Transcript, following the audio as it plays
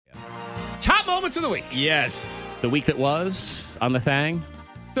Top moments of the week. Yes. The week that was on the thing.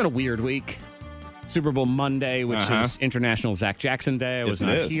 It's been a weird week. Super Bowl Monday, which is International Zach Jackson Day. I was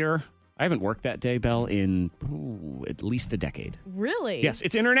not here. I haven't worked that day, Belle, in at least a decade. Really? Yes,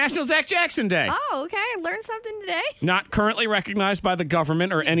 it's International Zach Jackson Day. Oh, okay. I learned something today. Not currently recognized by the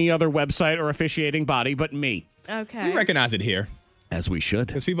government or any other website or officiating body, but me. Okay. We recognize it here. As we should.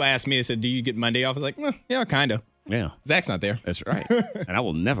 Because people ask me, they said, do you get Monday off? I was like, well, yeah, kind of. Yeah. Zach's not there. That's right. And I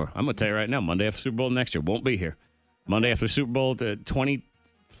will never, I'm going to tell you right now, Monday after Super Bowl next year, won't be here. Monday after Super Bowl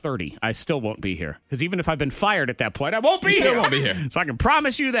 2030, I still won't be here. Because even if I've been fired at that point, I won't be here. Still won't be here. So I can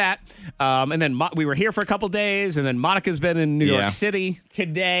promise you that. And then we were here for a couple days, and then Monica's been in New York City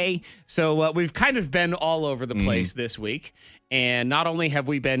today. So we've kind of been all over the place this week. And not only have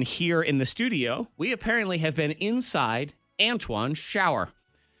we been here in the studio, we apparently have been inside Antoine's shower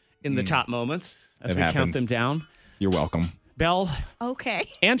in the top moments as we count them down. You're welcome. Belle. Okay.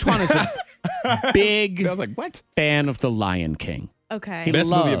 Antoine is a big I was like, what? fan of The Lion King. Okay. He Best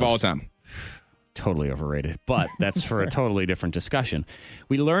movie of loves- all time. Totally overrated, but that's for a totally different discussion.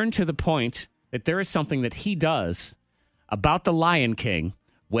 We learned to the point that there is something that he does about The Lion King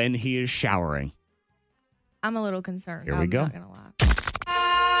when he is showering. I'm a little concerned. Here we go. I'm not going to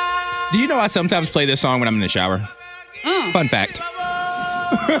lie. Do you know I sometimes play this song when I'm in the shower? Fun fact.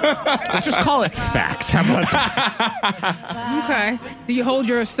 Let's just call it fact. How about that? Okay. Do you hold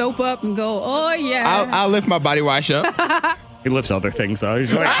your soap up and go, oh, yeah? I'll lift my body wash up. He lifts other things out.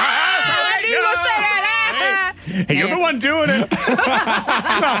 He's like, hey, you're the one doing it.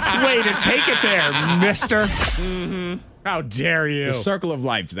 Way to take it there, mister. How dare you? It's a circle of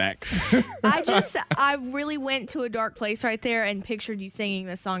life, Zach. I really went to a dark place right there and pictured you singing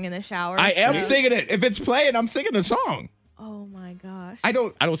this song in the shower. I am singing it. If it's playing, I'm singing the song. Oh my gosh. I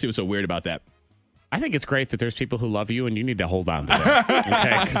don't see what's so weird about that. I think it's great that there's people who love you, and you need to hold on to that,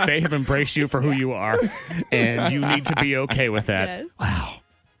 okay? Because they have embraced you for who you are, and you need to be okay with that. Yes. Wow.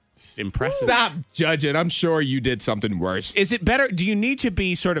 Just impressive. Stop judging. I'm sure you did something worse. Is it better? Do you need to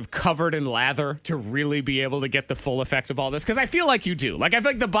be sort of covered in lather to really be able to get the full effect of all this? Because I feel like you do. Like, I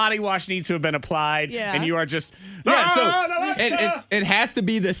feel like the body wash needs to have been applied, and you are just... Yeah, so it has to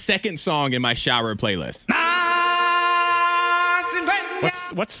be the second song in my shower playlist.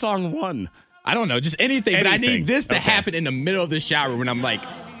 What's song one? I don't know, just anything. But I Anything. need this to happen in the middle of the shower when I'm like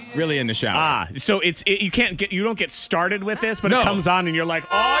really in the shower. So you don't get started with this, but it comes on and you're like,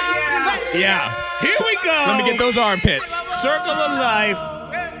 oh yeah, Yeah. here we go. Let me get those armpits. Circle of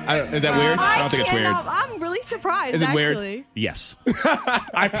life. Is that weird? I don't think it's weird. I'm really surprised, Is it weird? actually. Yes,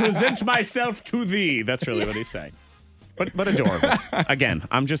 I present myself to thee. That's really what he's saying. But adorable. Again,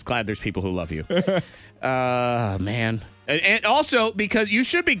 I'm just glad there's people who love you. Man. And also, because you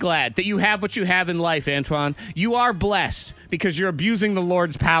should be glad that you have what you have in life, Antoine. You are blessed because you're abusing the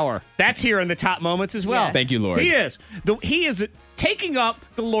Lord's power. That's here in the top moments as well. Yes. Thank you, Lord. He is. He is taking up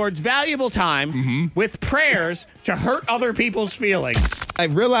the Lord's valuable time with prayers to hurt other people's feelings. I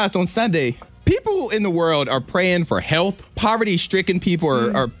realized on Sunday, people in the world are praying for health. Poverty-stricken people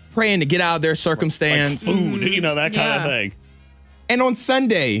are praying to get out of their circumstance. Food, that kind of thing. And on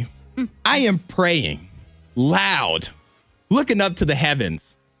Sunday, I am praying loud, looking up to the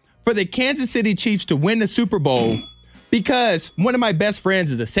heavens for the Kansas City Chiefs to win the Super Bowl because one of my best friends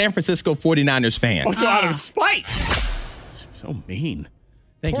is a San Francisco 49ers fan. Also out of spite. So mean.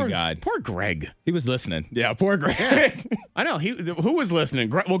 Thank you, God. Poor Greg. He was listening. Yeah, poor Greg. I know. Who was listening?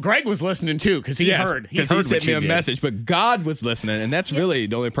 Greg was listening too because he heard. He Because he heard sent what me you a did. message, but God was listening, and that's really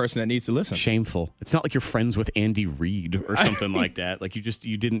the only person that needs to listen. Shameful. It's not like you're friends with Andy Reid or something like that. Like you just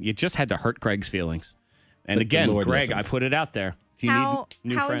had to hurt Greg's feelings. And But again, the Lord Greg, listens. I put it out there. If you How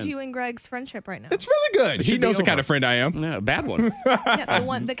need new friends. is you and Greg's friendship right now? It's really good. It He should be knows the kind over. of friend I am. No, a bad one.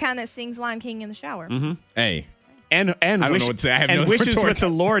 Yeah, the kind that sings Lion King in the shower. Hey, and don't know what to say. I have no wishes retort. with the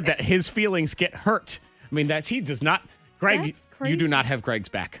Lord that his feelings get hurt. I mean, he does not. Greg, That's you do crazy. not have Greg's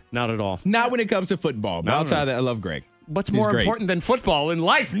back. Not at all. not when it comes to football, but No, outside no. of that, I love Greg. What's He's more great. important than football in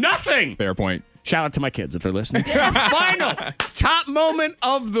life? Nothing. Fair point. Shout out to my kids if they're listening. Final top moment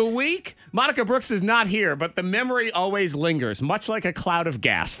of the week. Monica Brooks is not here, but the memory always lingers, much like a cloud of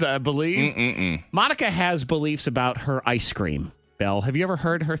gas, I believe. Monica has beliefs about her ice cream. Belle, have you ever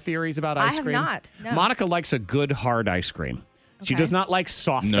heard her theories about I ice have cream? not, no. Monica likes a good hard ice cream. She Okay. does not like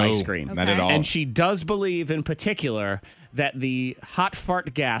soft No, ice cream. not at Okay. all. And she does believe in particular that the hot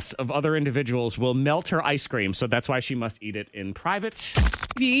fart gas of other individuals will melt her ice cream, so that's why she must eat it in private.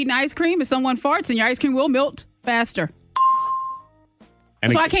 If you eat ice cream and someone farts, and your ice cream will melt faster.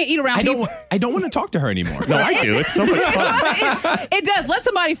 And So I can't eat around people. I don't want to talk to her anymore. No, I do. It's so much fun. It does. Let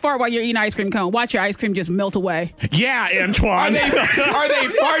somebody fart while you're eating ice cream cone. Watch your ice cream just melt away. Yeah, Antoine. Are they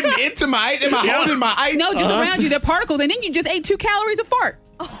farting into my? Am I holding my ice? No, just around you. They're particles, and then you just ate 2 calories of fart.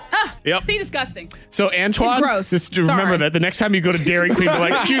 Yep. See, disgusting. So, Antoine, It's gross. just remember Sorry. that the next time you go to Dairy Queen, be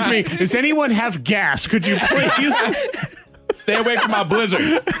like, excuse me, does anyone have gas? Could you please? Stay away from my blizzard.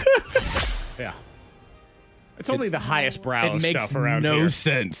 Yeah. It's only the highest brow It makes stuff around no here.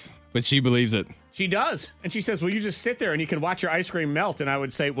 sense, but she believes it. She does. And she says, well, you just sit there and you can watch your ice cream melt. And I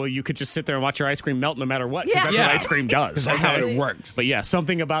would say, well, you could just sit there and watch your ice cream melt no matter what. Because that's Yeah. what ice cream does. That's how it works. But yeah,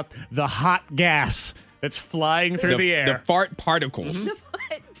 something about the hot gas that's flying through the air. The fart particles.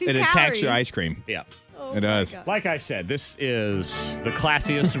 It attacks your ice cream. Yeah. Oh It does. Like I said, this is the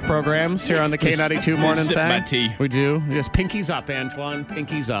classiest of programs here on the K92 Morning Sip Thing. my tea. We do. Yes, pinkies up, Antoine.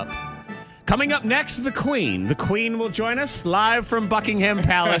 Pinkies up. Coming up next, the Queen. The Queen will join us live from Buckingham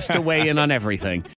Palace to weigh in on everything.